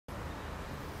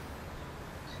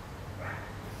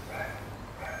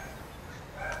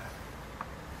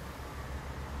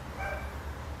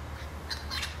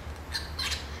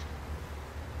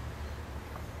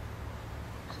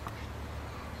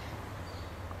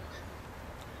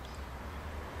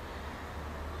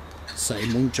Say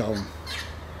Munjong.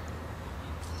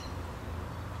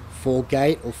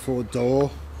 4-gate or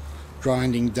 4-door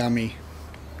grinding dummy.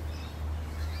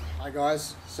 Hi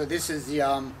guys, so this is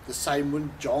the Say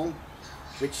Munjong,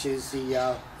 which is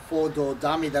the 4-door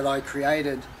dummy that I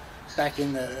created back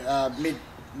in the mid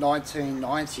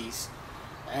 1990s,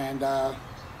 and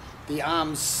the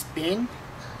arms spin.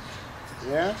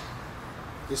 Yeah,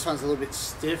 this one's a little bit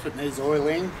stiff, it needs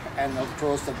oiling, and of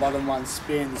course the bottom one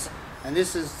spins, and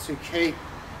this is to keep,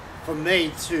 for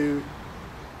me to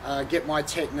get my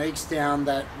techniques down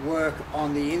that work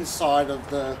on the inside of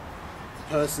the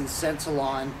person's center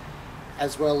line,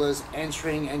 as well as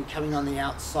entering and coming on the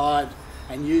outside,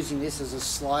 and using this as a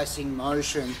slicing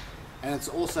motion. And it's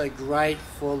also great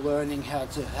for learning how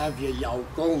to have your Yao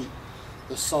Gong,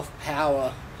 the soft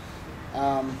power.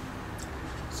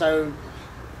 So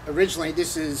originally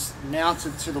this is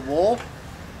mounted to the wall,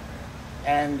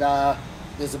 and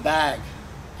there's a bag,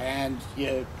 and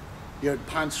you'd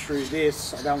punch through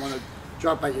this. I don't want to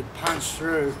drop it, you'd punch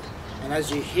through, and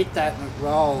as you hit that and it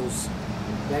rolls,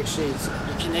 you're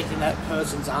connecting that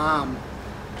person's arm,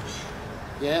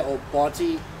 yeah, or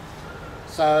body.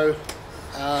 So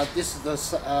this is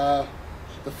the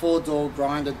 4-door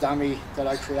grinder dummy that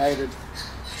I created.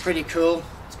 Pretty cool.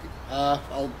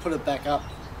 I'll put it back up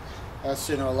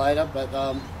sooner or later, but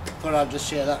thought I'd just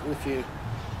share that with you.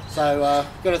 So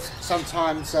got to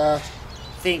sometimes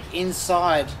think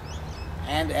inside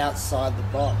and outside the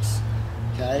box,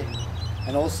 okay?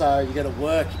 And also you got to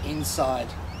work inside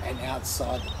and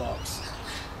outside the box.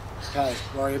 Okay,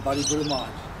 warrior buddy, good of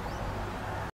mine.